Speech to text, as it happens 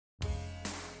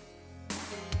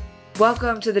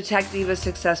Welcome to the Tech Diva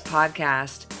Success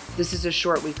Podcast. This is a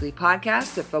short weekly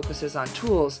podcast that focuses on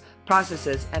tools,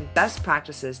 processes, and best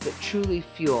practices that truly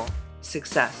fuel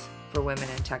success for women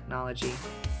in technology.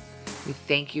 We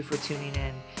thank you for tuning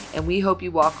in, and we hope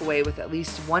you walk away with at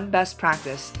least one best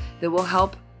practice that will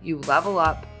help you level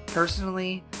up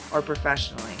personally or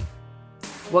professionally.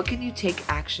 What can you take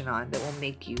action on that will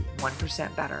make you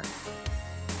 1% better?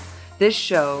 This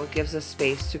show gives us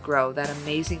space to grow that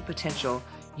amazing potential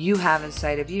you have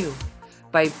inside of you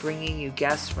by bringing you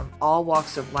guests from all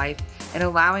walks of life and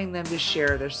allowing them to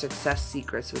share their success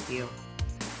secrets with you.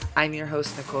 I'm your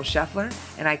host, Nicole Scheffler,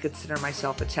 and I consider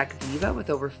myself a tech diva with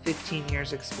over 15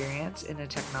 years experience in a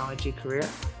technology career.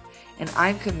 And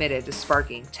I'm committed to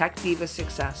sparking tech diva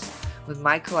success with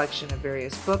my collection of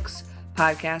various books,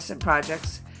 podcasts, and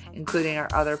projects, including our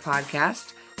other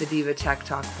podcast, the Diva Tech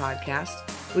Talk podcast,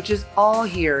 which is all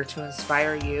here to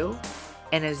inspire you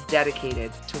and is dedicated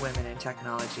to women in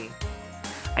technology.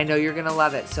 I know you're going to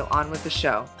love it, so on with the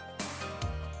show.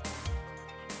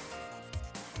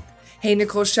 Hey,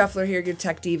 Nicole Scheffler here, your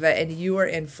tech diva, and you are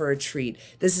in for a treat.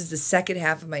 This is the second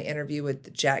half of my interview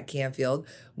with Jack Canfield,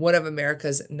 one of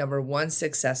America's #1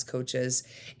 success coaches.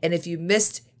 And if you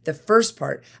missed the first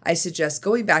part, I suggest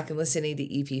going back and listening to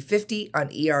EP 50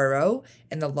 on ERO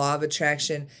and the law of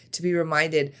attraction to be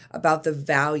reminded about the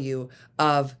value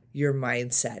of your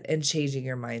mindset and changing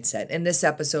your mindset. In this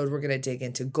episode, we're going to dig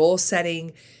into goal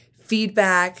setting,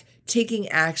 feedback, taking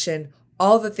action,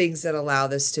 all the things that allow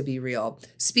this to be real.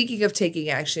 Speaking of taking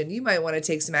action, you might want to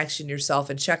take some action yourself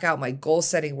and check out my goal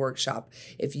setting workshop.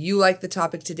 If you like the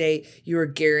topic today, you are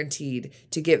guaranteed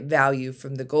to get value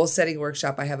from the goal setting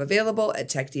workshop I have available at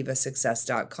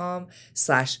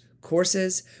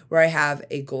techdivasuccess.com/courses, where I have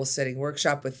a goal setting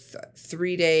workshop with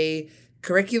 3-day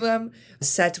curriculum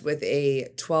set with a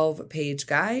 12-page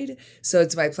guide. So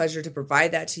it's my pleasure to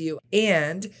provide that to you.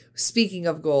 And speaking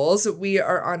of goals, we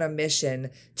are on a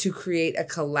mission to create a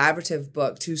collaborative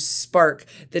book to spark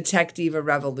the Tech Diva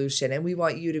revolution. And we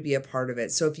want you to be a part of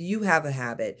it. So if you have a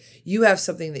habit, you have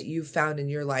something that you've found in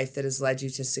your life that has led you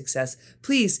to success,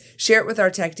 please share it with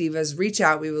our Tech Divas. Reach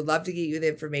out. We would love to get you the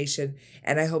information.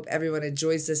 And I hope everyone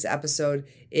enjoys this episode.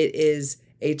 It is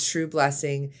a true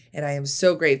blessing, and I am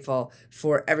so grateful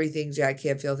for everything Jack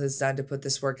Canfield has done to put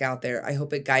this work out there. I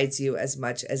hope it guides you as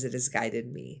much as it has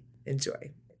guided me.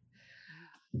 Enjoy.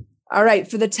 All right,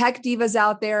 for the tech divas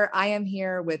out there, I am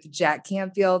here with Jack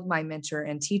Canfield, my mentor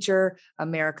and teacher,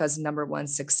 America's #1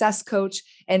 success coach,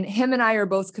 and him and I are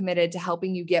both committed to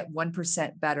helping you get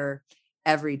 1% better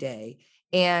every day.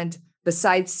 And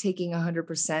besides taking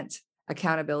 100%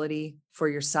 accountability for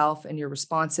yourself and your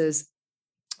responses,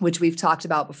 which we've talked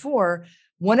about before,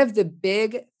 one of the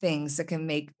big things that can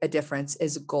make a difference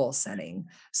is goal setting.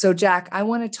 So Jack, I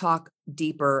want to talk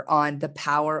deeper on the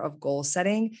power of goal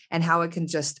setting and how it can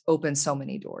just open so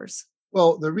many doors.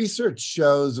 Well, the research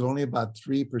shows that only about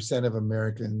 3% of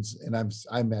Americans, and I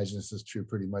imagine this is true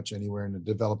pretty much anywhere in the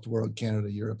developed world,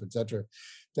 Canada, Europe, et cetera,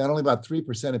 that only about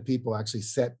 3% of people actually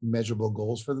set measurable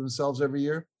goals for themselves every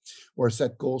year or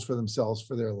set goals for themselves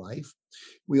for their life.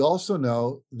 We also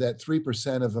know that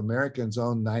 3% of Americans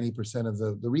own 90% of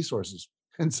the resources.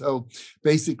 And so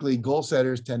basically goal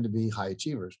setters tend to be high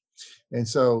achievers. And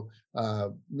so,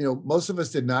 most of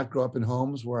us did not grow up in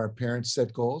homes where our parents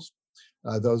set goals.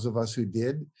 Those of us who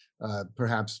did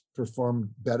perhaps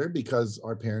performed better because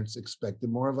our parents expected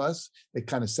more of us. They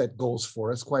kind of set goals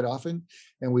for us quite often,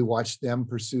 and we watched them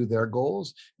pursue their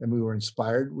goals, and we were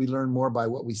inspired. We learn more by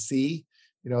what we see,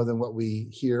 than what we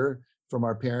hear from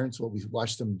our parents, what we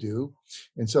watch them do.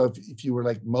 And so if you were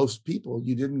like most people,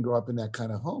 you didn't grow up in that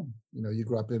kind of home. You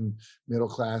grew up in middle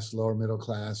class, lower middle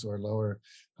class, or lower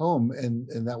home, and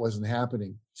that wasn't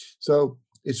happening. So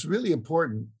it's really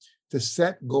important to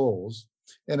set goals.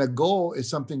 And a goal is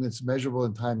something that's measurable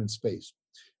in time and space.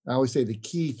 I always say the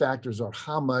key factors are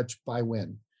how much by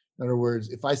when. In other words,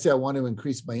 if I say I want to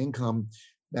increase my income,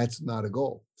 that's not a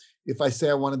goal. If I say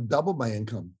I want to double my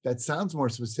income, that sounds more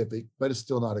specific, but it's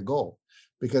still not a goal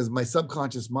because my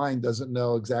subconscious mind doesn't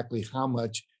know exactly how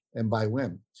much and by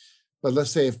when. But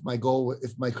let's say if my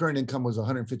current income was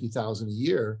 $150,000 a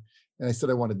year, and I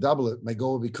said I want to double it, my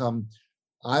goal would become,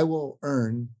 I will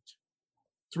earn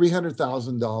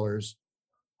 $300,000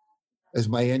 as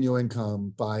my annual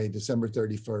income by December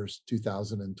 31st,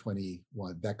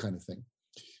 2021, that kind of thing.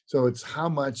 So it's how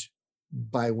much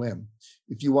by when.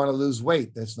 If you want to lose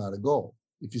weight, that's not a goal.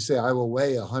 If you say, I will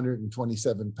weigh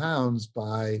 127 pounds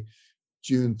by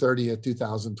June 30th,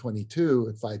 2022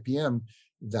 at 5 p.m.,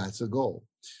 that's a goal.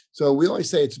 So we always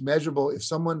say it's measurable. If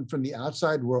someone from the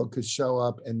outside world could show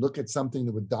up and look at something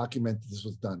that would document that this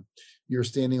was done, you're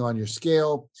standing on your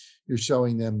scale, you're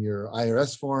showing them your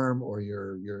IRS form or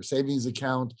your savings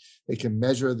account. They can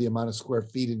measure the amount of square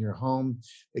feet in your home.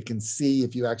 They can see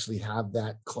if you actually have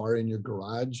that car in your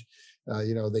garage.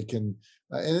 They can,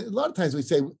 and a lot of times we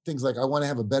say things like, I want to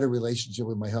have a better relationship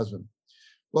with my husband.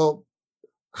 Well,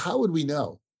 how would we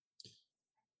know?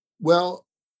 Well,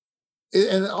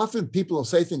 and often people will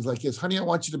say things like this, honey, I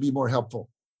want you to be more helpful.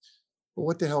 Well,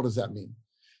 what the hell does that mean?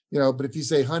 But if you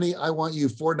say, honey, I want you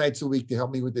 4 nights a week to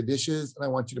help me with the dishes, and I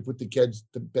want you to put the kids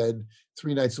to bed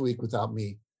 3 nights a week without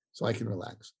me so I can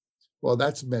relax. Well,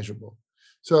 that's measurable.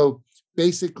 So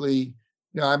basically,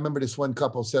 I remember this one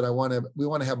couple said, we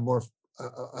want to have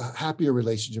a happier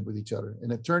relationship with each other.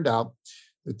 And it turned out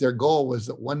that their goal was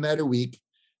that 1 night a week,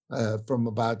 from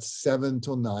about 7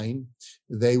 till 9,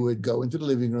 they would go into the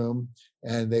living room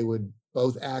and they would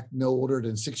both act no older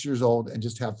than 6 years old and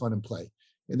just have fun and play.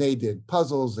 And they did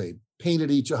puzzles, they painted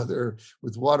each other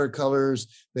with watercolors,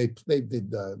 they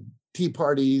did tea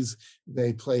parties,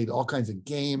 they played all kinds of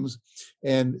games,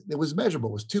 and it was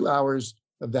measurable. It was 2 hours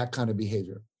of that kind of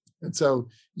behavior. And so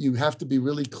you have to be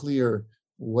really clear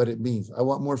what it means. I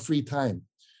want more free time.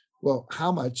 Well,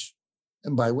 how much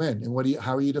and by when? And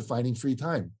how are you defining free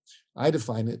time? I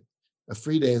define it, a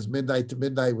free day is midnight to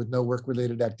midnight with no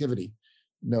work-related activity,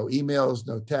 no emails,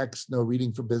 no texts, no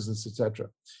reading for business, etc.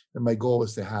 And my goal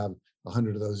is to have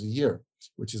 100 of those a year,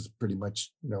 which is pretty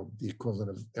much, the equivalent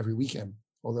of every weekend,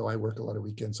 although I work a lot of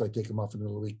weekends, so I take them off in the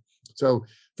middle of the week. So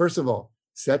first of all,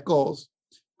 set goals.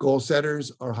 Goal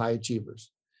setters are high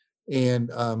achievers. And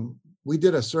we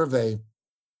did a survey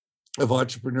of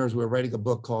entrepreneurs. We were writing a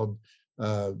book called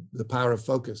The Power of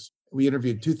Focus. We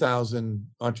interviewed 2,000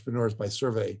 entrepreneurs by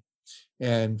survey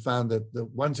and found that the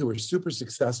ones who were super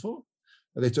successful,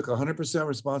 they took 100%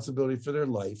 responsibility for their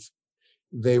life.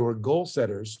 They were goal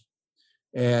setters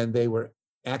and they were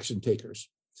action takers.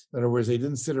 In other words, they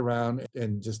didn't sit around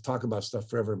and just talk about stuff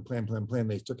forever and plan.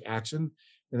 They took action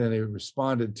and then they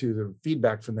responded to the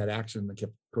feedback from that action and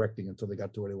kept correcting until they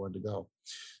got to where they wanted to go.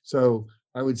 So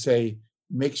I would say,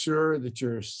 make sure that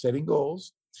you're setting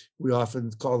goals. We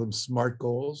often call them SMART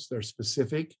goals. They're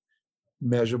specific,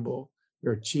 measurable,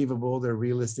 they're achievable, they're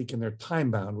realistic, and they're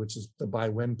time-bound, which is the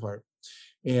by-when part.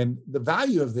 And the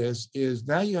value of this is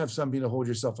now you have something to hold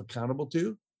yourself accountable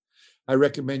to. I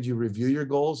recommend you review your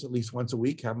goals at least once a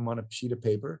week, have them on a sheet of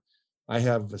paper. I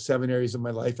have 7 areas of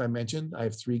my life I mentioned. I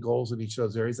have 3 goals in each of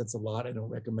those areas. That's a lot. I don't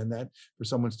recommend that for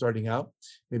someone starting out.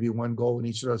 Maybe 1 goal in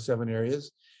each of those 7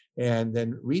 areas. And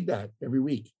then read that every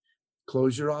week.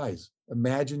 Close your eyes.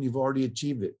 Imagine you've already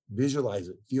achieved it. Visualize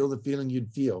it. Feel the feeling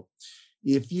you'd feel.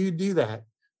 If you do that,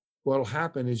 what'll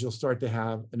happen is you'll start to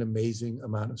have an amazing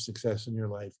amount of success in your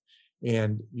life.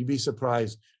 And you'd be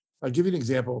surprised. I'll give you an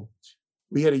example.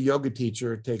 We had a yoga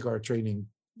teacher take our training,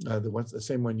 the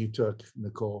same one you took,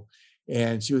 Nicole,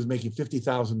 and she was making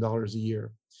 $50,000 a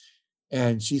year.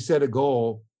 And she set a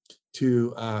goal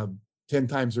to 10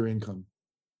 times her income,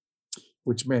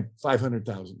 which meant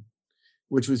 500,000,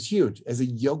 which was huge as a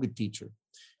yoga teacher.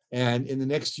 And in the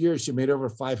next year, she made over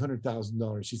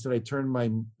 $500,000. She said, I turned my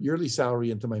yearly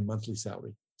salary into my monthly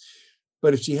salary.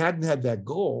 But if she hadn't had that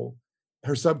goal,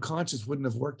 her subconscious wouldn't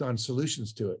have worked on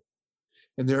solutions to it.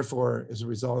 And therefore, as a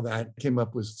result of that, came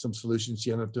up with some solutions.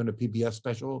 She ended up doing a PBS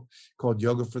special called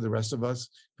Yoga for the Rest of Us,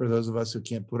 for those of us who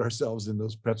can't put ourselves in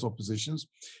those pretzel positions.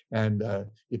 And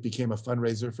it became a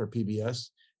fundraiser for PBS.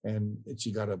 And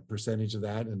she got a percentage of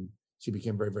that. And she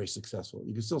became very, very successful.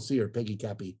 You can still see her, Peggy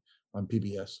Cappy, on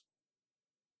PBS.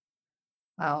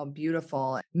 Wow,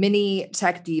 beautiful. Many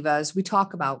tech divas, we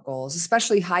talk about goals,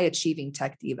 especially high achieving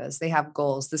tech divas. They have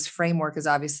goals. This framework is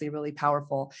obviously really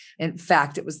powerful. In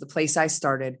fact, it was the place I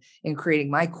started in creating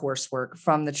my coursework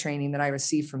from the training that I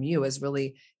received from you, is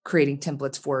really creating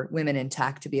templates for women in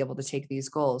tech to be able to take these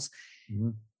goals. Mm-hmm.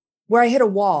 Where I hit a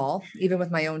wall, even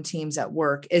with my own teams at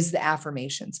work, is the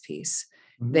affirmations piece.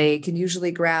 Mm-hmm. They can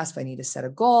usually grasp, I need to set a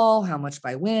goal, how much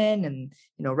by when, and,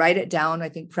 write it down. I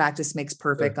think practice makes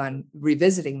perfect on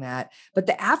revisiting that. But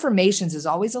the affirmations is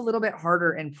always a little bit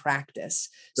harder in practice.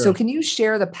 Sure. So can you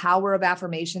share the power of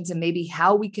affirmations and maybe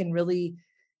how we can really,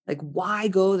 why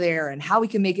go there and how we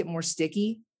can make it more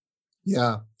sticky?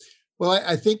 Yeah. Well,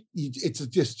 I think it's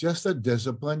just a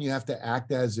discipline. You have to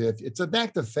act as if it's an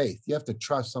act of faith. You have to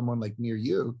trust someone like me or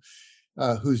you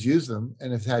who's used them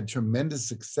and has had tremendous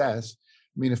success.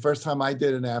 I mean, the first time I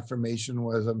did an affirmation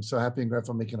was, I'm so happy and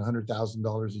grateful I'm making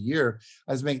 $100,000 a year.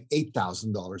 I was making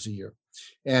 $8,000 a year.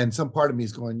 And some part of me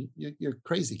is going, you're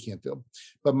crazy, Canfield.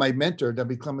 But my mentor,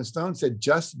 W. Clement Stone, said,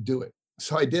 just do it.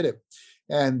 So I did it.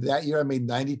 And that year I made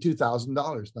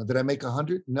 $92,000. Now, did I make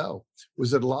 100? No.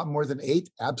 Was it a lot more than 8?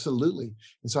 Absolutely.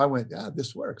 And so I went, yeah,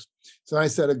 this works. So I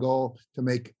set a goal to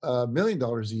make $1 million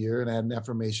a year. And I had an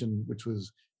affirmation, which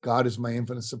was, God is my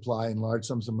infinite supply, and large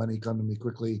sums of money come to me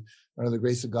quickly under the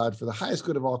grace of God for the highest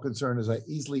good of all concerned, as I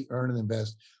easily earn and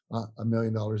invest $1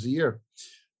 million a year.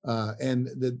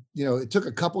 It took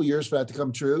a couple years for that to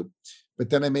come true. But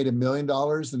then I made $1 million.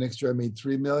 The next year I made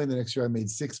 3 million. The next year I made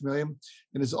 6 million.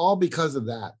 And it's all because of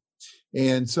that.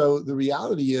 And so the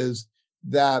reality is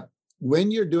that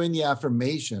when you're doing the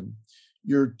affirmation,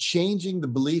 you're changing the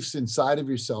beliefs inside of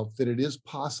yourself that it is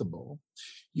possible.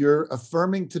 You're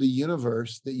affirming to the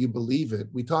universe that you believe it.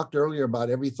 We talked earlier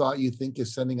about every thought you think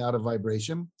is sending out a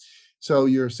vibration. So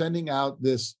you're sending out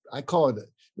this, I call it,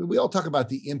 we all talk about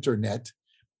the internet.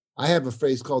 I have a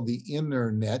phrase called the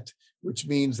internet, which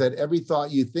means that every thought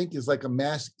you think is like a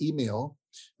mass email,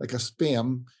 like a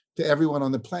spam to everyone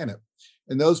on the planet.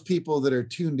 And those people that are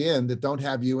tuned in that don't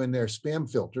have you in their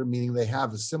spam filter, meaning they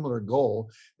have a similar goal,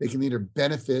 they can either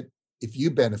benefit if you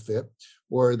benefit,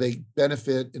 or they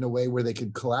benefit in a way where they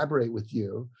can collaborate with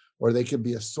you, or they can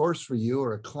be a source for you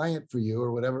or a client for you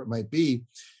or whatever it might be.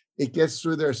 It gets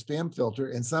through their spam filter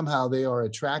and somehow they are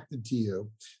attracted to you.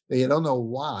 They don't know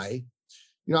why.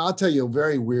 I'll tell you a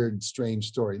very weird, strange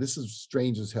story. This is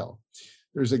strange as hell.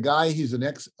 There's a guy, he's an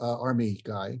ex-army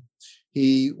guy.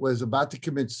 He was about to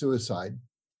commit suicide.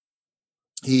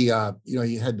 He had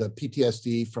the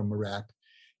PTSD from Iraq,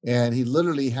 and he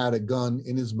literally had a gun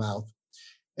in his mouth,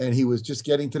 and he was just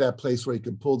getting to that place where he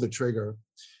could pull the trigger.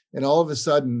 And all of a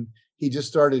sudden, he just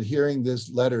started hearing these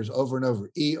letters over and over,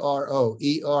 E-R-O,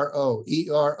 E-R-O,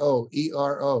 E-R-O,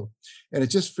 E-R-O. And it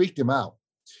just freaked him out.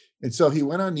 And so he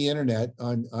went on the internet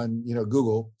on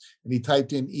Google, and he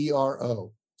typed in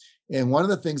ERO. And one of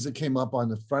the things that came up on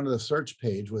the front of the search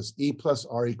page was E plus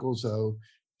R equals O,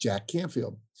 Jack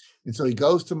Canfield. And so he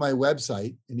goes to my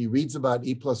website and he reads about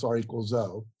E plus R equals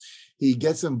O. He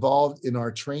gets involved in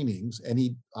our trainings, and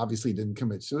he obviously didn't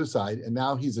commit suicide. And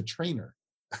now he's a trainer.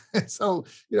 So,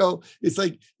 it's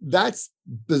like, that's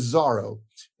bizarro,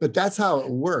 but that's how it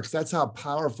works. That's how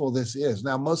powerful this is.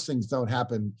 Now, most things don't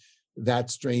happen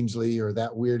that strangely or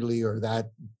that weirdly or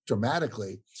that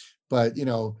dramatically. But,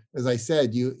 as I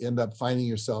said, you end up finding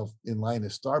yourself in line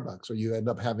at Starbucks, or you end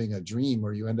up having a dream,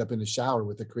 or you end up in a shower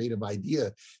with a creative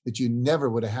idea that you never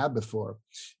would have had before.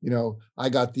 I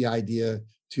got the idea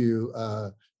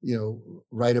to,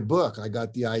 write a book. I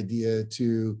got the idea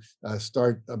to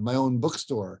start my own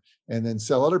bookstore and then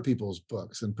sell other people's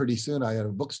books. And pretty soon I had a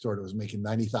bookstore that was making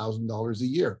 $90,000 a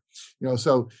year.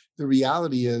 So the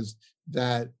reality is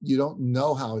that you don't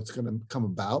know how it's going to come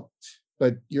about,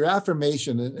 but your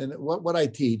affirmation and what I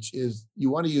teach is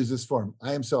you want to use this form.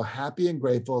 I am so happy and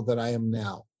grateful that I am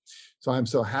now. So I'm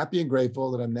so happy and grateful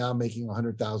that I'm now making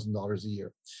 $100,000 a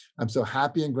year. I'm so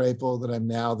happy and grateful that I'm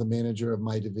now the manager of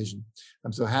my division.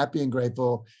 I'm so happy and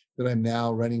grateful that I'm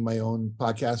now running my own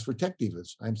podcast for Tech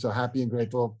Divas. I'm so happy and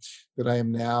grateful that I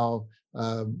am now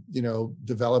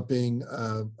developing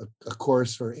a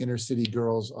course for inner city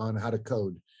girls on how to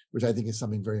code, which I think is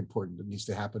something very important that needs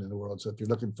to happen in the world. So if you're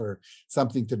looking for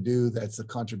something to do that's a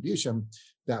contribution,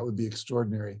 that would be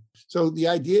extraordinary. So the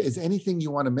idea is anything you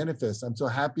want to manifest. I'm so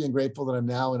happy and grateful that I'm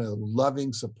now in a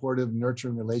loving, supportive,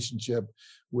 nurturing relationship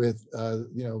with,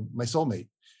 my soulmate.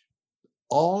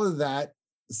 All of that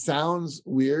sounds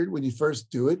weird when you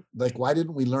first do it. Like, why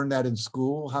didn't we learn that in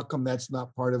school? How come that's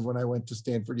not part of when I went to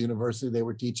Stanford University, they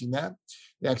were teaching that?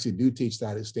 They actually do teach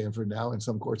that at Stanford now in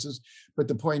some courses. But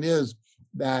the point is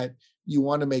that you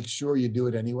want to make sure you do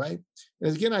it anyway.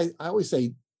 And again, I always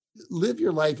say, live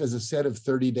your life as a set of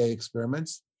 30-day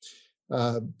experiments,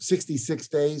 66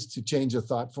 days to change a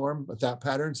thought form, a thought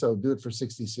pattern. So do it for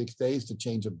 66 days to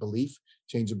change a belief,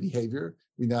 change a behavior.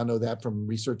 We now know that from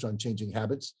research on changing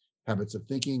habits of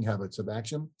thinking, habits of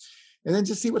action, and then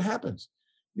just see what happens.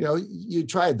 You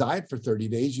try a diet for 30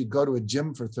 days, you'd go to a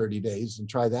gym for 30 days and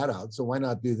try that out. So why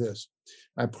not do this?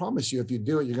 I promise you, if you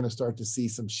do it, you're going to start to see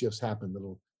some shifts happen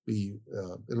that'll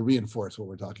reinforce what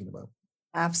we're talking about.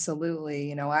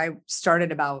 Absolutely. I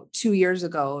started about 2 years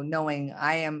ago knowing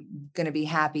I am going to be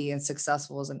happy and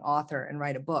successful as an author and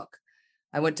write a book.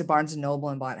 I went to Barnes & Noble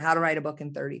and bought How to Write a Book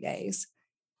in 30 Days.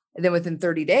 And then within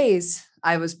 30 days,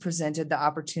 I was presented the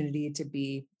opportunity to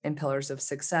be in Pillars of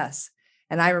Success.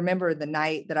 And I remember the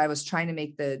night that I was trying to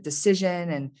make the decision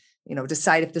and,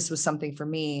 decide if this was something for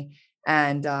me.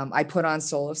 And I put on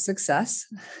Soul of Success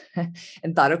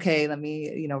and thought, okay, let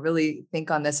me, really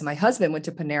think on this. And my husband went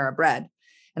to Panera Bread.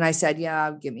 And I said,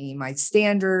 yeah, give me my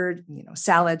standard,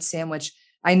 salad, sandwich.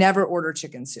 I never order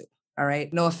chicken soup. All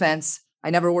right. No offense. I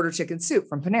never order chicken soup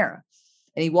from Panera.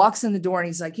 And he walks in the door and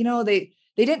he's like, they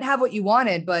didn't have what you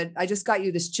wanted, but I just got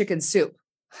you this chicken soup.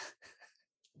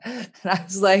 And I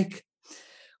was like,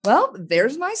 well,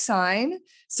 there's my sign.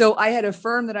 So I had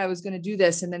affirmed that I was going to do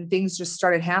this. And then things just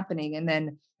started happening. And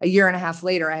then a year and a half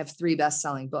later, I have 3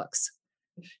 best-selling books.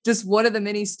 Just one of the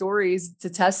many stories to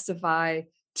testify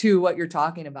to what you're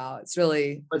talking about. It's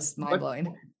really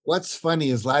mind-blowing. What's funny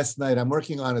is last night I'm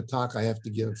working on a talk I have to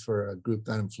give for a group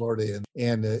down in Florida,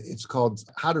 and it's called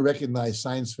How to Recognize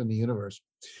Signs from the Universe.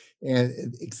 And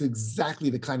it's exactly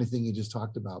the kind of thing you just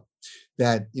talked about,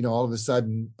 that, all of a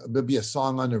sudden there'll be a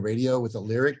song on the radio with a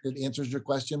lyric that answers your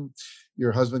question.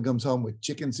 Your husband comes home with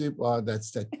chicken soup.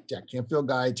 That's that Jack Canfield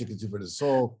guy, chicken soup for the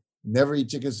soul. Never eat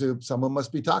chicken soup. Someone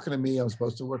must be talking to me. I'm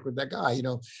supposed to work with that guy,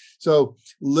 So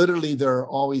literally there are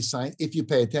always signs if you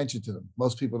pay attention to them.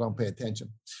 Most people don't pay attention.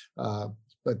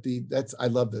 But I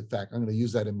love that fact. I'm going to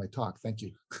use that in my talk. Thank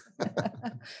you.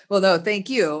 Well, no, thank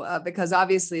you. Because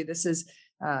obviously this is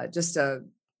just a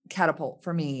catapult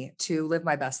for me to live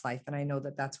my best life. And I know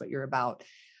that that's what you're about.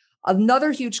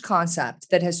 Another huge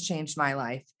concept that has changed my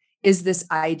life is this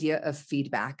idea of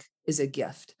feedback is a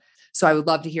gift. So I would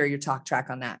love to hear your talk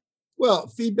track on that. Well,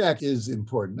 feedback is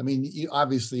important. I mean,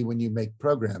 obviously, when you make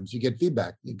programs, you get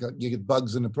feedback. You get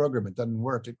bugs in the program. It doesn't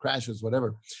work. It crashes,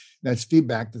 whatever. That's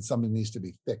feedback that something needs to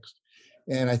be fixed.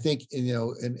 And I think,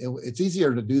 it's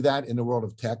easier to do that in the world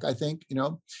of tech, I think,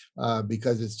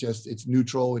 because it's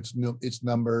neutral, it's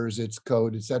numbers, it's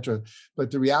code, et cetera. But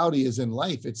the reality is in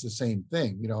life, it's the same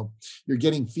thing. You're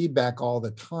getting feedback all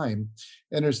the time.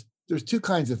 And there's 2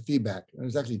 kinds of feedback.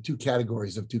 There's actually 2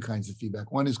 categories of 2 kinds of feedback.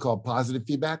 One is called positive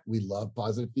feedback. We love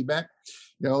positive feedback.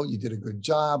 You did a good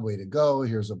job, way to go.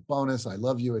 Here's a bonus. I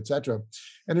love you, etc.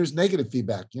 And there's negative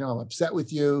feedback. I'm upset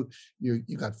with you. You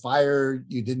got fired.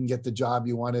 You didn't get the job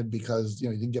you wanted because you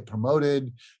didn't get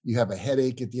promoted. You have a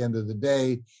headache at the end of the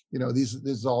day. This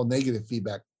is all negative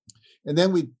feedback. And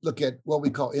then we look at what we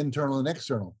call internal and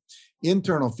external.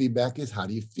 Internal feedback is how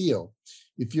do you feel?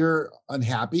 If you're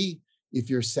unhappy, if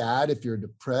you're sad, if you're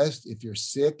depressed, if you're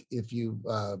sick, if you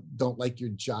don't like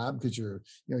your job because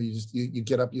you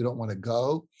get up, you don't want to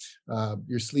go,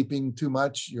 you're sleeping too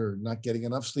much, you're not getting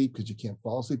enough sleep because you can't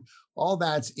fall asleep. All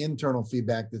that's internal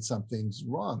feedback that something's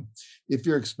wrong. If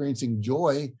you're experiencing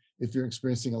joy, if you're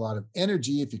experiencing a lot of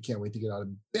energy, if you can't wait to get out of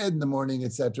bed in the morning,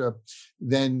 etc.,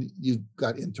 then you've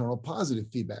got internal positive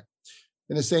feedback.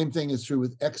 And the same thing is true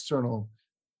with external.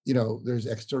 There's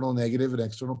external negative and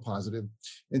external positive.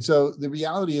 And so the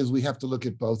reality is we have to look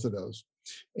at both of those.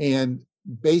 And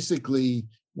basically,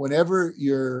 whenever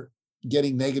you're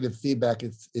getting negative feedback,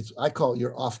 I call it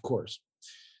you're off course.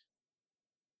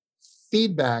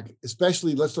 Feedback,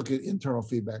 especially, let's look at internal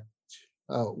feedback.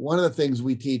 One of the things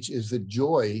we teach is that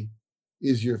joy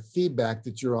is your feedback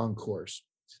that you're on course.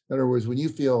 In other words, when you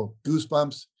feel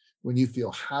goosebumps, when you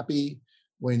feel happy,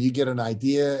 when you get an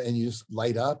idea and you just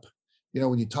light up,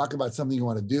 when you talk about something you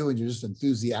want to do and you're just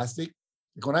enthusiastic.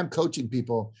 Like when I'm coaching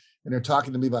people and they're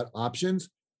talking to me about options,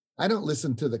 I don't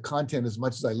listen to the content as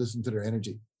much as I listen to their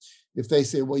energy. If they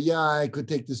say, well, yeah, I could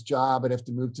take this job, I'd have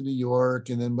to move to New York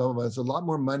and then blah, blah, blah. It's a lot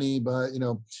more money, but,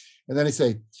 and then I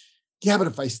say, yeah, but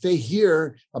if I stay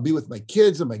here, I'll be with my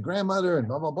kids and my grandmother and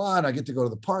blah, blah, blah. And I get to go to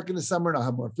the park in the summer and I'll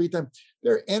have more free time.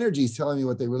 Their energy is telling me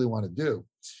what they really want to do.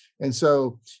 And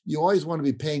so you always want to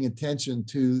be paying attention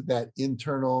to that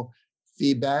internal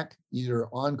feedback, either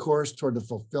on course toward the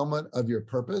fulfillment of your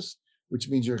purpose, which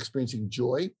means you're experiencing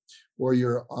joy, or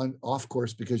you're off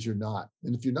course because you're not.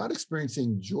 And if you're not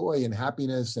experiencing joy and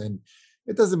happiness, and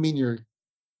it doesn't mean you're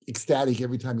ecstatic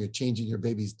every time you're changing your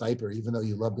baby's diaper, even though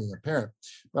you love being a parent,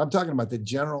 but I'm talking about the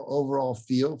general overall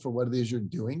feel for what it is you're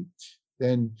doing,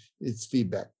 then it's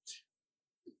feedback.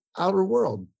 Outer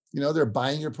world, they're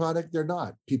buying your product, they're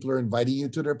not. People are inviting you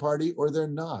to their party or they're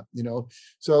not,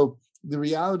 So the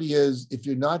reality is, if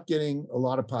you're not getting a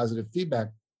lot of positive feedback,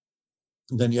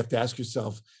 then you have to ask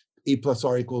yourself, A plus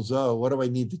R equals O, what do I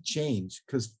need to change?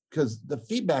 Because the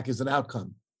feedback is an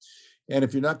outcome. And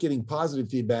if you're not getting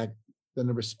positive feedback, then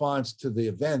the response to the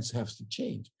events has to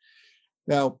change.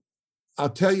 Now, I'll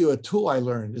tell you a tool I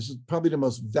learned. This is probably the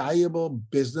most valuable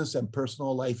business and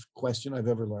personal life question I've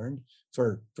ever learned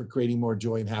for creating more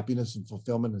joy and happiness and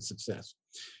fulfillment and success.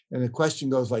 And the question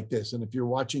goes like this, and if you're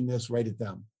watching this, write it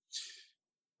down.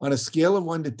 On a scale of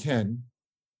 1 to 10,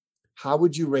 how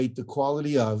would you rate the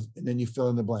quality of, and then you fill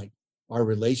in the blank, our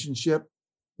relationship,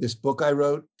 this book I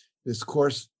wrote, this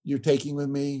course you're taking with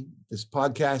me, this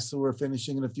podcast that we're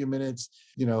finishing in a few minutes,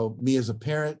 me as a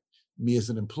parent, me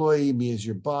as an employee, me as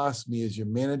your boss, me as your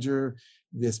manager,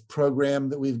 this program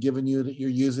that we've given you that you're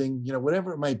using,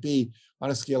 whatever it might be, on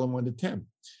a scale of 1 to 10.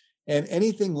 And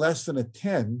anything less than a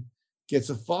 10 gets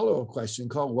a follow-up question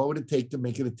called, what would it take to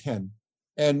make it a 10?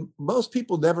 And most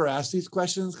people never ask these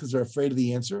questions because they're afraid of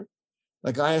the answer.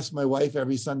 Like I ask my wife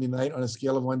every Sunday night on a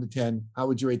scale of 1 to 10, how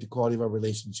would you rate the quality of our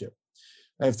relationship?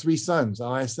 I have 3 sons.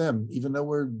 I'll ask them, even though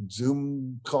we're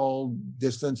Zoom call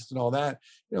distanced and all that,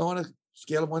 on a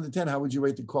scale of 1 to 10, how would you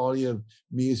rate the quality of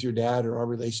me as your dad or our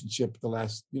relationship the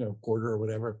last, quarter or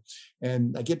whatever?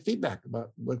 And I get feedback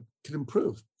about what could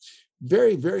improve.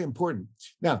 Very, very important.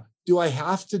 Now, do I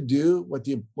have to do what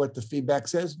the feedback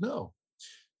says? No.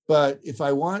 But if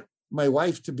I want my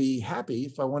wife to be happy,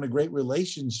 if I want a great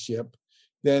relationship,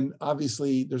 then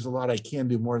obviously there's a lot I can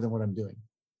do more than what I'm doing.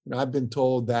 I've been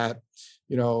told that,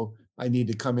 I need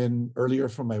to come in earlier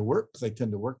from my work because I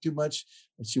tend to work too much.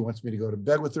 And she wants me to go to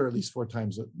bed with her at least 4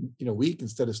 times a week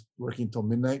instead of working till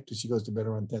midnight because she goes to bed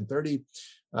around 10:30.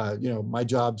 My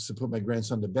job's to put my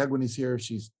grandson to bed when he's here.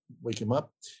 She's wake him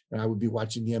up, and I would be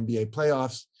watching the NBA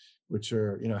playoffs, which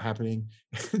are, happening.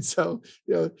 And so,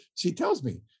 she tells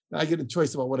me I get a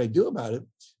choice about what I do about it,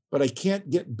 but I can't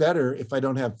get better if I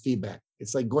don't have feedback.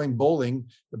 It's like going bowling.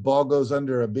 The ball goes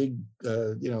under a big,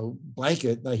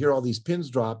 blanket, and I hear all these pins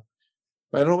drop,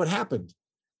 but I don't know what happened.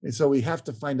 And so we have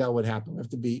to find out what happened. We have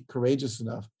to be courageous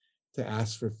enough to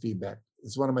ask for feedback.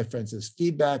 As one of my friends says,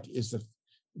 feedback is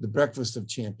the breakfast of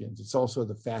champions. It's also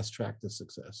the fast track to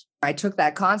success. I took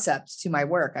that concept to my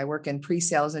work. I work in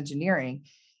pre-sales engineering.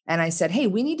 And I said, hey,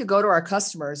 we need to go to our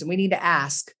customers and we need to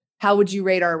ask, how would you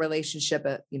rate our relationship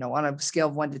at, on a scale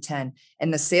of 1 to 10?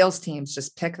 And the sales teams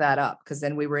just pick that up because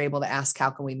then we were able to ask, how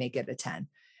can we make it a 10?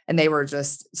 And they were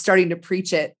just starting to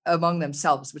preach it among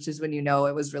themselves, which is when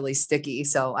it was really sticky.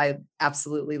 So I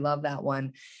absolutely love that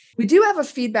one. We do have a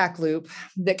feedback loop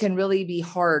that can really be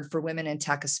hard for women in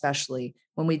tech, especially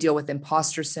when we deal with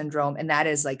imposter syndrome. And that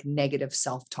is like negative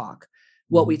self-talk,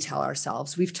 what we tell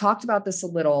ourselves. We've talked about this a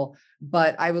little,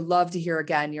 but I would love to hear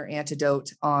again your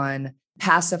antidote on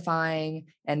pacifying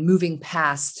and moving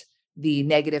past the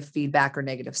negative feedback or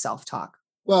negative self-talk.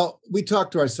 Well, we talk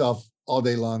to ourselves all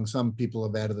day long. Some people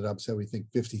have added it up, so we think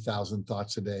 50,000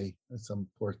 thoughts a day. Some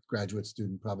poor graduate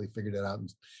student probably figured it out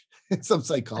in some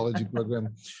psychology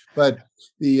program. But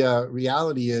the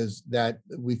reality is that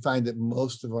we find that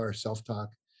most of our self-talk,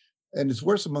 and it's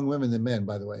worse among women than men,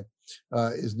 by the way,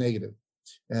 is negative.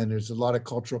 And there's a lot of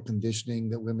cultural conditioning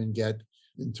that women get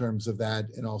in terms of that,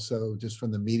 and also just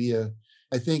from the media.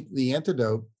 I think the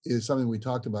antidote is something we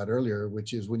talked about earlier,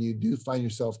 which is when you do find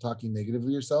yourself talking negatively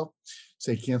of yourself,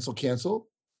 say cancel,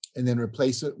 and then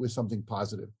replace it with something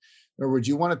positive. In other words,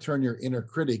 you want to turn your inner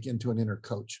critic into an inner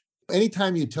coach.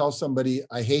 Anytime you tell somebody,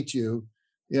 I hate you,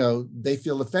 they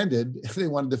feel offended and they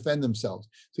want to defend themselves.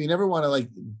 So you never want to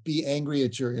be angry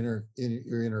at your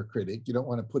inner critic. You don't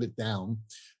want to put it down.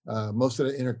 Most of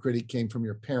the inner critic came from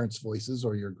your parents' voices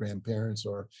or your grandparents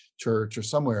or church or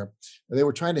somewhere. They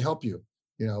were trying to help you.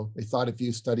 They thought if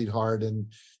you studied hard and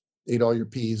ate all your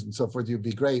peas and so forth, you'd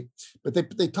be great. But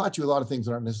they taught you a lot of things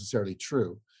that aren't necessarily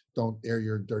true. Don't air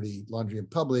your dirty laundry in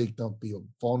public. Don't be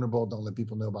vulnerable. Don't let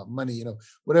people know about money,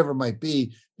 whatever it might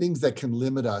be, things that can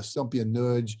limit us. Don't be a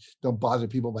nudge. Don't bother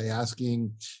people by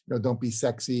asking, don't be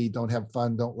sexy. Don't have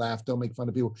fun. Don't laugh. Don't make fun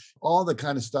of people. All the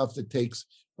kind of stuff that takes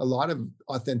a lot of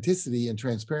authenticity and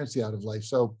transparency out of life.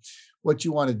 So what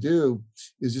you want to do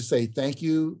is just say, thank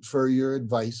you for your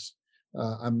advice.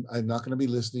 I'm not going to be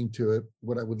listening to it.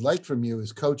 What I would like from you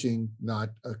is coaching, not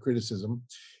a criticism.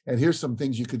 And here's some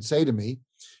things you could say to me.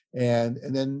 And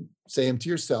then say them to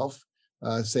yourself,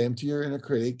 say them to your inner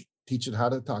critic, teach it how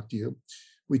to talk to you.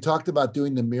 We talked about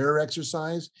doing the mirror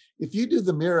exercise. If you do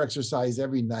the mirror exercise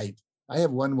every night, I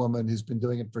have one woman who's been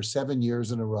doing it for 7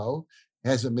 years in a row,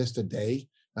 hasn't missed a day.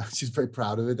 She's very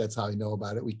proud of it. That's how I know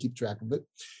about it. We keep track of it.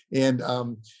 And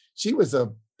she was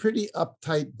a pretty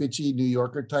uptight, bitchy New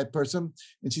Yorker type person.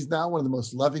 And she's now one of the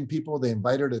most loving people. They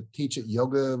invite her to teach at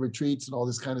yoga retreats and all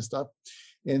this kind of stuff.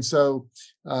 And so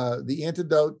the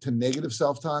antidote to negative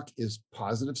self-talk is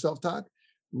positive self-talk.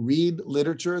 Read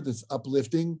literature that's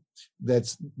uplifting,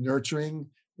 that's nurturing,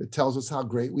 that tells us how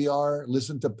great we are.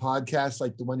 Listen to podcasts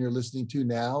like the one you're listening to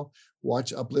now.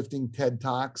 Watch uplifting TED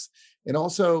Talks. And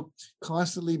also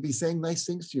constantly be saying nice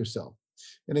things to yourself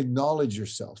and acknowledge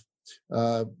yourself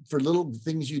for little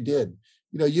things you did.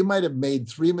 You might have made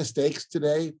 3 mistakes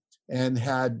today and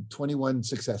had 21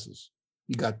 successes.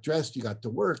 You got dressed, you got to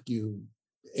work, you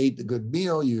ate a good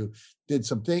meal, you did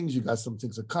some things, you got some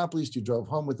things accomplished, you drove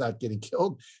home without getting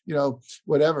killed,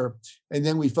 whatever. And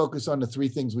then we focus on the 3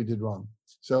 things we did wrong.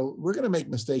 So we're going to make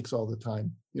mistakes all the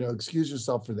time. Excuse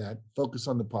yourself for that. Focus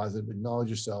on the positive, acknowledge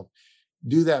yourself,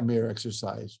 do that mirror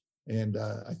exercise. And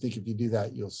I think if you do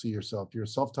that, you'll see yourself, your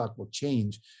self-talk will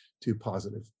change to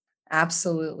positive.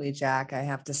 Absolutely, Jack. I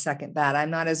have to second that.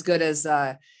 I'm not as good as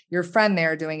your friend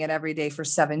there doing it every day for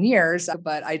 7 years,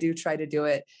 but I do try to do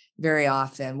it very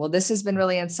often. Well, this has been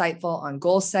really insightful on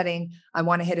goal setting. I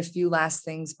want to hit a few last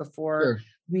things before Sure.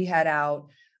 we head out.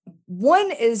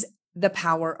 One is the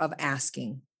power of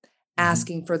asking. Mhm.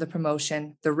 Asking for the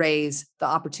promotion, the raise, the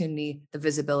opportunity, the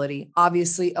visibility,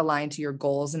 obviously aligned to your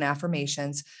goals and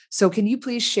affirmations. So, can you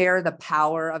please share the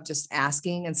power of just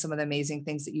asking and some of the amazing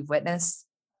things that you've witnessed?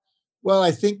 Well,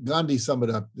 I think Gandhi summed it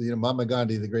up. Mahatma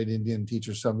Gandhi, the great Indian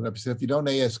teacher, summed it up. He said, if you don't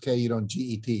ASK, you don't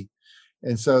GET.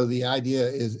 And so the idea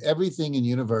is everything in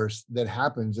universe that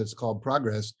happens that's called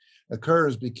progress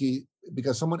occurs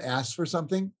because someone asked for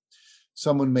something,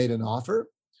 someone made an offer,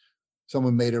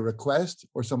 someone made a request,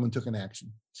 or someone took an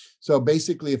action. So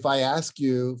basically, if I ask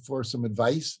you for some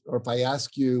advice, or if I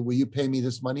ask you, will you pay me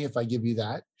this money if I give you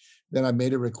that? Then I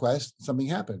made a request, something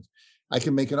happens. I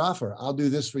can make an offer. I'll do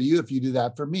this for you if you do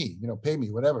that for me, pay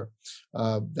me, whatever.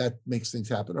 That makes things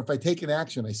happen. Or if I take an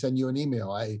action, I send you an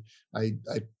email, I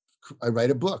write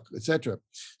a book, etc.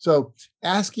 So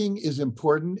asking is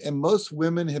important, and most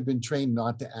women have been trained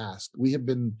not to ask. We have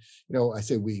been, I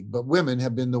say we, but women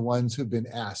have been the ones who've been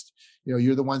asked.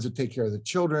 You're the ones that take care of the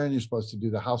children. You're supposed to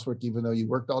do the housework, even though you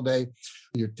worked all day.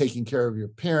 You're taking care of your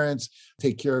parents,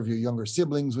 take care of your younger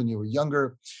siblings when you were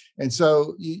younger. And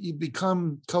so you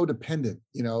become codependent,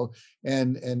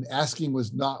 and asking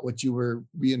was not what you were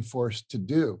reinforced to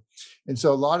do. And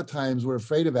so a lot of times we're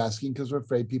afraid of asking because we're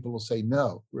afraid people will say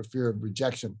no. We're fear of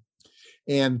rejection.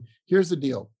 And here's the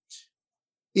deal.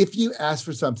 If you ask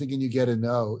for something and you get a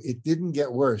no, it didn't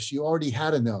get worse. You already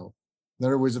had a no. In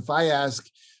other words, if I ask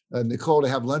Nicole to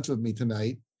have lunch with me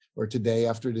tonight or today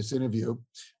after this interview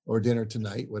or dinner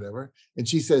tonight, whatever, and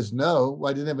she says no, well,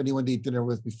 I didn't have anyone to eat dinner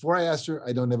with before I asked her.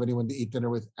 I don't have anyone to eat dinner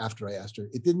with after I asked her.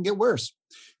 It didn't get worse.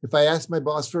 If I asked my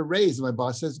boss for a raise and my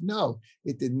boss says no,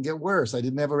 it didn't get worse. I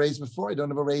didn't have a raise before. I don't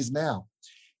have a raise now.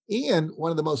 And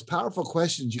one of the most powerful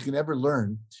questions you can ever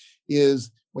learn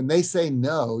is when they say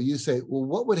no, you say, well,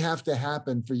 what would have to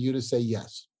happen for you to say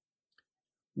yes?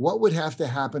 What would have to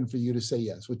happen for you to say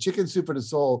yes? With Chicken Soup for the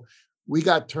Soul, we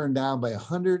got turned down by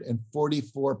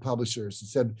 144 publishers and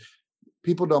said,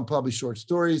 people don't publish short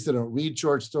stories. They don't read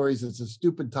short stories. It's a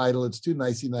stupid title. It's too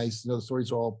nicey nice. The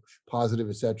stories are all positive,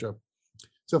 etc.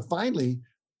 So finally,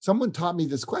 someone taught me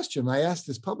this question. I asked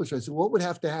this publisher, I said, what would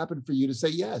have to happen for you to say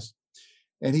yes?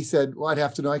 And he said, well, I'd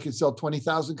have to know I could sell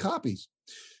 20,000 copies.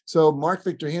 So Mark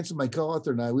Victor Hansen, my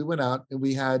co-author, and I, we went out and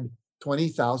we had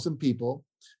 20,000 people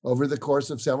over the course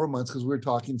of several months, because we were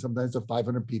talking sometimes to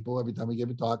 500 people every time we gave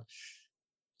a talk,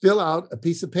 fill out a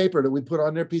piece of paper that we put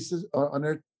on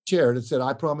their chair that said,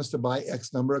 I promise to buy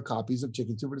X number of copies of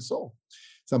Chicken Soup for the Soul.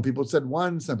 Some people said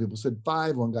 1, some people said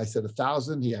 5. One guy said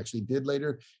 1,000. He actually did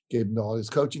later, gave them to all his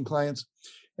coaching clients.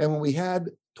 And when we had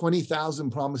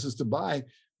 20,000 promises to buy,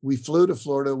 we flew to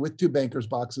Florida with 2 bankers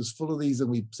boxes full of these, and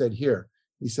we said, here.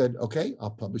 He said, okay, I'll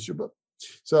publish your book.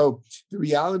 So the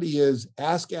reality is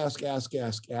ask, ask, ask,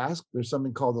 ask, ask. There's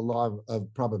something called the law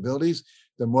of probabilities.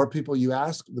 The more people you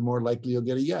ask, the more likely you'll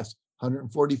get a yes.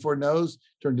 144 no's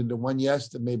turned into 1 yes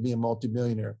that made me a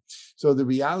multimillionaire. So the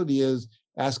reality is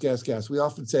ask, ask, ask. We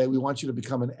often say we want you to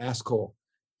become an asshole.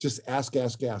 Just ask,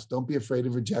 ask, ask. Don't be afraid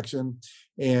of rejection.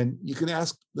 And you can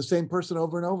ask the same person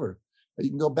over and over. You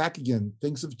can go back again.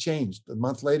 Things have changed. A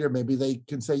month later, maybe they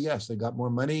can say yes. They got more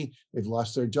money. They've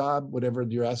lost their job. Whatever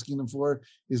you're asking them for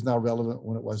is now relevant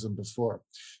when it wasn't before.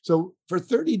 So for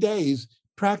 30 days,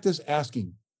 practice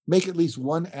asking. Make at least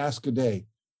one ask a day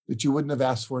that you wouldn't have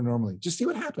asked for normally. Just see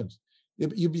what happens.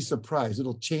 You'd be surprised.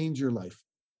 It'll change your life.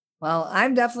 Well,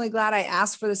 I'm definitely glad I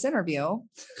asked for this interview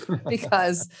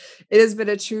because it has been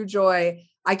a true joy.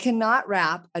 I cannot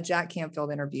wrap a Jack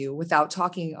Canfield interview without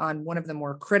talking on one of the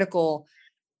more critical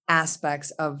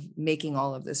aspects of making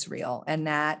all of this real. And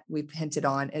that we've hinted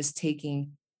on is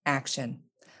taking action.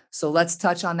 So let's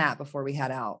touch on that before we head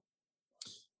out.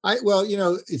 Well,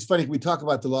 it's funny. We talk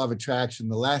about the law of attraction.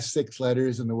 The last 6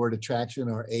 letters in the word attraction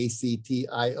are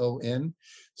ACTION.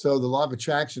 So the law of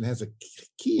attraction has a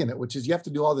key in it, which is you have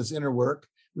to do all this inner work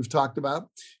we've talked about,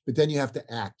 but then you have to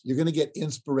act. You're going to get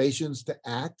inspirations to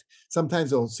act. Sometimes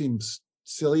they'll seem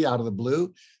silly out of the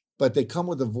blue, but they come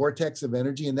with a vortex of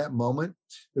energy in that moment.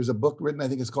 There's a book written, I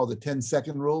think it's called the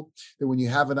 10-second rule, that when you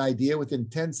have an idea, within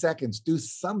 10 seconds, do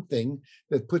something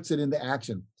that puts it into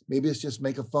action. Maybe it's just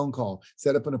make a phone call,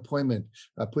 set up an appointment,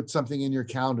 put something in your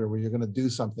calendar where you're going to do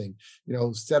something,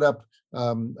 set up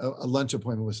a lunch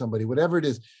appointment with somebody, whatever it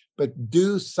is, but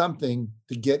do something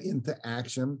to get into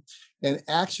action. And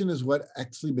action is what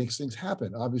actually makes things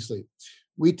happen. Obviously,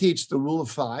 we teach the rule of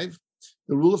 5.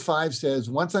 The rule of 5 says,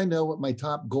 once I know what my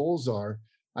top goals are,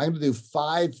 I'm going to do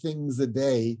 5 things a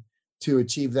day to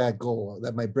achieve that goal,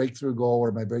 that my breakthrough goal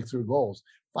or my breakthrough goals.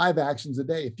 5 actions a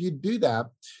day. If you do that,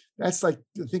 that's like,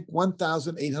 I think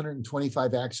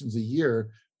 1,825 actions a year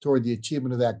toward the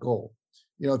achievement of that goal.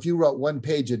 You know, if you wrote 1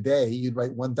 page a day, you'd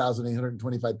write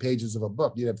 1,825 pages of a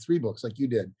book. You'd have 3 books like you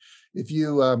did. If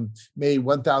you made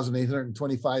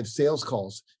 1,825 sales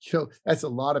calls, you know, that's a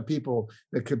lot of people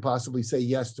that could possibly say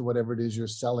yes to whatever it is you're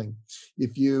selling.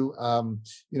 If you,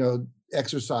 you know,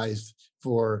 exercised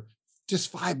for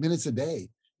just 5 minutes a day,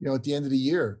 you know, at the end of the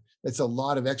year, that's a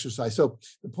lot of exercise. So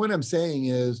the point I'm saying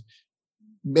is,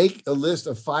 make a list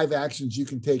of 5 actions you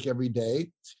can take every day,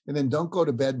 and then don't go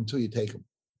to bed until you take them.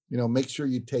 You know, make sure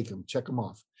you take them, check them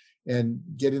off, and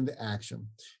get into action.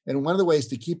 And one of the ways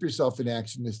to keep yourself in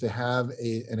action is to have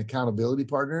an accountability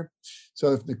partner.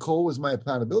 So if Nicole was my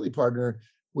accountability partner,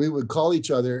 we would call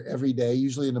each other every day,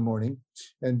 usually in the morning,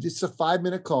 and just a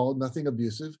 5-minute call, nothing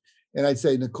abusive. And I'd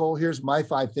say, Nicole, here's my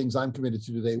 5 things I'm committed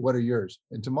to today. What are yours?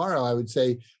 And tomorrow I would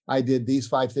say, I did these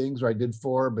 5 things, or I did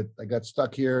 4, but I got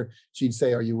stuck here. She'd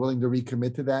say, are you willing to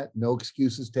recommit to that? No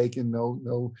excuses taken,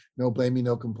 no blaming,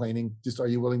 no complaining. Just, are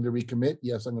you willing to recommit?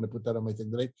 Yes, I'm going to put that on my thing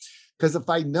today. Because if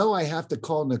I know I have to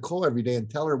call Nicole every day and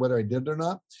tell her whether I did it or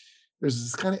not, there's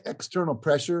this kind of external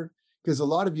pressure, because a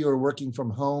lot of you are working from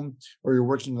home, or you're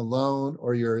working alone,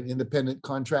 or you're an independent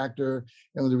contractor.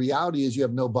 And the reality is you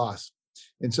have no boss.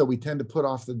 And so we tend to put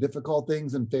off the difficult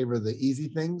things in favor of the easy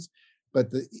things, but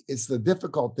it's the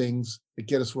difficult things that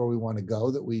get us where we want to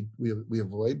go that we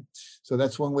avoid. So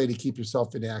that's one way to keep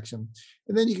yourself in action.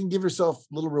 And then you can give yourself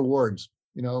little rewards,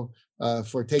 you know,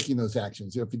 for taking those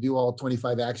actions. You know, if you do all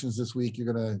 25 actions this week,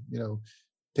 you're going to, you know,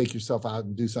 take yourself out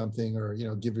and do something, or, you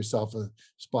know, give yourself a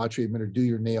spa treatment, or do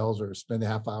your nails, or spend a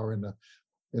half hour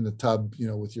in the tub, you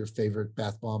know, with your favorite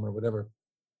bath bomb or whatever.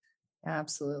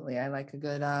 Absolutely. I like a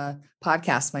good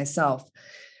podcast myself.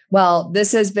 Well,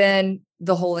 this has been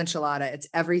the whole enchilada. It's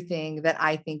everything that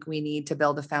I think we need to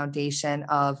build a foundation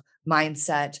of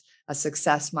mindset, a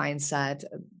success mindset,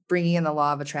 bringing in the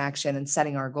law of attraction and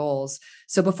setting our goals.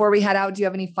 So before we head out, do you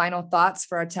have any final thoughts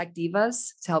for our tech divas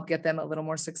to help get them a little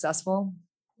more successful?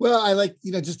 Well, I like,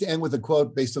 you know, just to end with a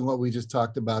quote based on what we just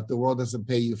talked about. The world doesn't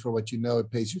pay you for what you know, it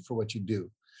pays you for what you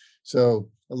do. So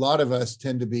a lot of us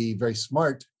tend to be very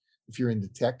smart if you're into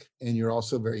tech, and you're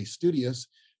also very studious.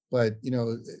 But, you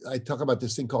know, I talk about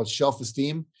this thing called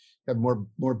self-esteem. You have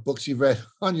more books you've read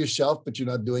on your shelf, but you're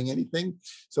not doing anything.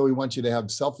 So we want you to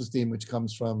have self-esteem, which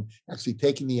comes from actually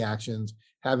taking the actions,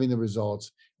 having the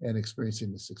results, and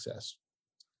experiencing the success.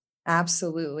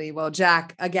 Absolutely. Well,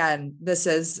 Jack, again, this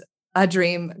is a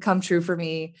dream come true for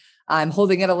me. I'm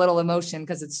holding it a little emotion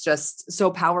because it's just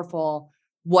so powerful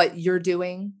what you're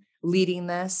doing, leading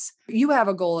this. You have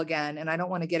a goal again, and I don't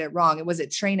want to get it wrong. Was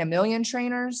it train 1 million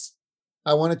trainers?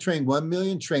 I want to train 1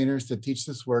 million trainers to teach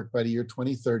this work by the year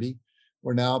 2030.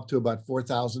 We're now up to about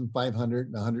 4,500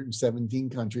 in 117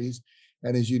 countries.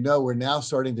 And as you know, we're now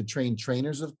starting to train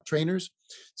trainers of trainers.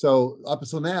 So up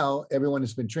until now, everyone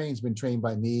who's been trained has been trained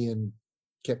by me and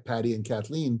Patty and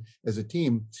Kathleen as a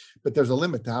team, but there's a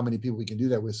limit to how many people we can do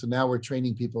that with. So now we're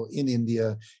training people in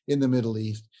India, in the Middle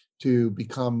East, to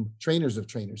become trainers of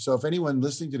trainers. So if anyone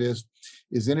listening to this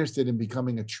is interested in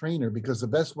becoming a trainer, because the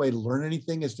best way to learn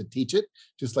anything is to teach it,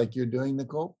 just like you're doing,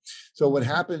 Nicole. So what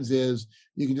happens is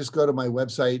you can just go to my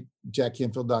website,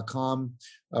 jackcanfield.com,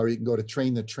 or you can go to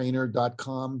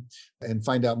trainthetrainer.com and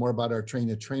find out more about our Train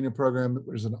the Trainer program.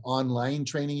 There's an online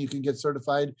training you can get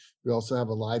certified. We also have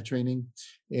a live training.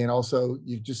 And also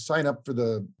you just sign up for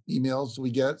the emails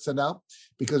we send out,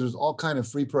 because there's all kind of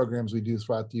free programs we do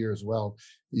throughout the year as well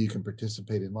that you can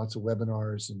participate in, lots of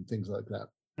webinars and things like that.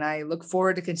 And I look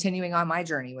forward to continuing on my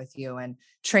journey with you and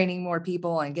training more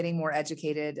people and getting more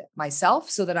educated myself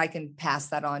so that I can pass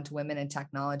that on to women in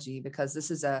technology, because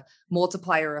this is a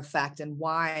multiplier effect. And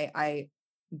why I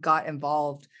got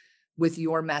involved with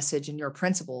your message and your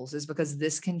principles is because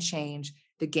this can change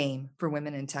the game for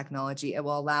women in technology. It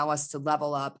will allow us to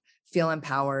level up, feel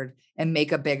empowered, and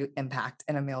make a big impact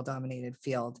in a male-dominated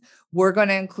field. We're going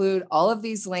to include all of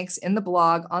these links in the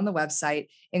blog on the website,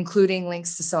 including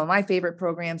links to some of my favorite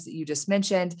programs that you just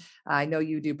mentioned. I know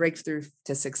you do Breakthrough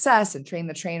to Success and Train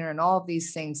the Trainer and all of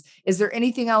these things. Is there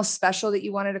anything else special that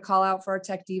you wanted to call out for our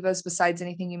tech divas besides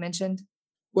anything you mentioned?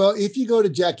 Well, if you go to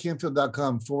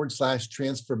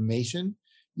jackcanfield.com/transformation,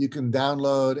 you can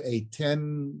download a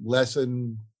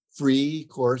 10-lesson free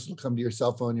course. It'll come to your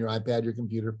cell phone, your iPad, your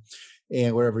computer,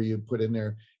 and wherever you put in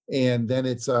there. And then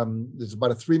there's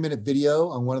about a 3-minute video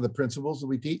on one of the principles that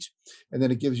we teach. And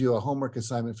then it gives you a homework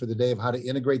assignment for the day of how to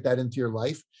integrate that into your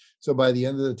life. So by the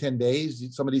end of the 10 days,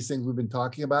 some of these things we've been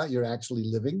talking about, you're actually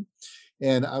living.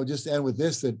 And I would just end with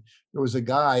this, that there was a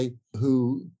guy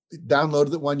who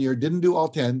downloaded it one year, didn't do all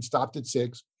 10, stopped at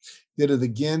 6, did it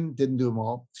again, didn't do them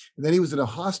all. And then he was in a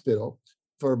hospital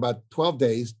for about 12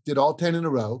 days, did all 10 in a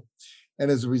row.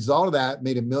 And as a result of that,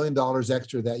 made $1 million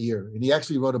extra that year. And he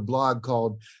actually wrote a blog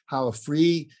called How a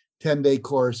Free 10-Day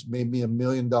Course Made Me $1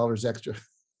 million extra.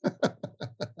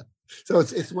 So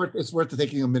it's worth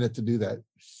taking a minute to do that.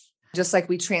 Just like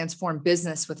we transform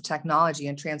business with technology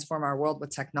and transform our world with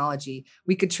technology,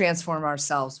 we could transform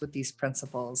ourselves with these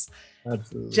principles.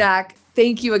 Absolutely. Jack,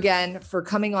 thank you again for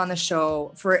coming on the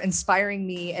show, for inspiring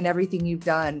me and everything you've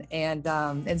done, and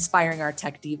inspiring our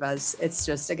tech divas. It's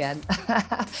just, again,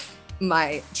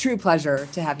 my true pleasure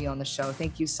to have you on the show.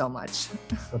 Thank you so much.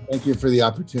 Well, thank you for the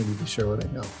opportunity to share what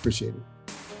I know. Appreciate it.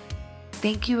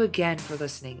 Thank you again for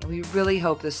listening, and we really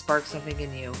hope this sparks something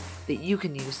in you that you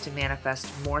can use to manifest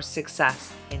more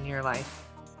success in your life.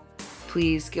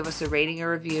 Please give us a rating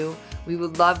or review. We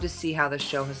would love to see how this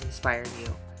show has inspired you.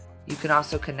 You can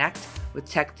also connect with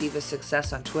Tech Diva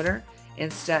Success on Twitter,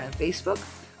 Insta, and Facebook.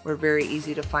 We're very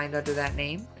easy to find under that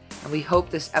name, and we hope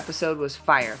this episode was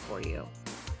fire for you.